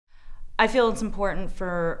I feel it's important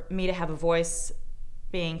for me to have a voice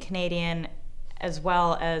being Canadian, as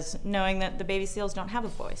well as knowing that the baby seals don't have a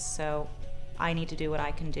voice, so I need to do what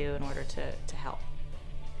I can do in order to help.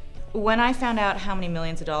 When I found out how many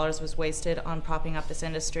millions of dollars was wasted on propping up this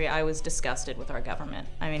industry, I was disgusted with our government.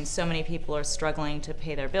 I mean, so many people are struggling to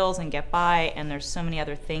pay their bills and get by, and there's so many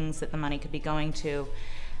other things that the money could be going to,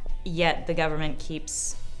 yet the government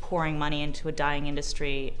keeps pouring money into a dying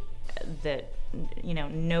industry that, you know,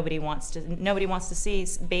 nobody wants to see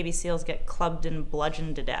baby seals get clubbed and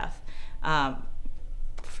bludgeoned to death.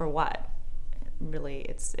 For what? Really,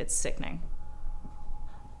 it's sickening.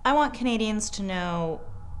 I want Canadians to know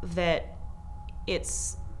that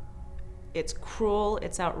it's cruel,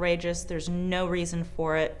 it's outrageous, there's no reason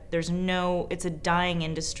for it, it's a dying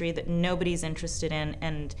industry that nobody's interested in,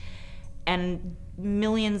 and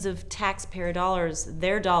millions of taxpayer dollars,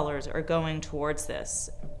 their dollars, are going towards this,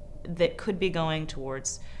 that could be going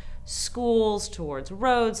towards schools, towards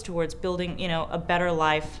roads, towards building, you know, a better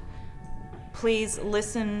life. Please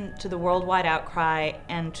listen to the worldwide outcry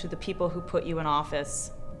and to the people who put you in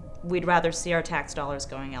office. We'd rather see our tax dollars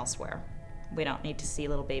going elsewhere. We don't need to see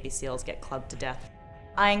little baby seals get clubbed to death.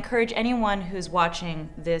 I encourage anyone who's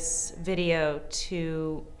watching this video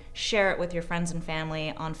to share it with your friends and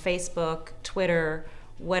family on Facebook, Twitter,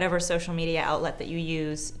 whatever social media outlet that you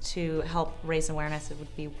use to help raise awareness. It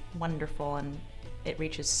would be wonderful, and it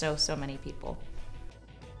reaches so many people.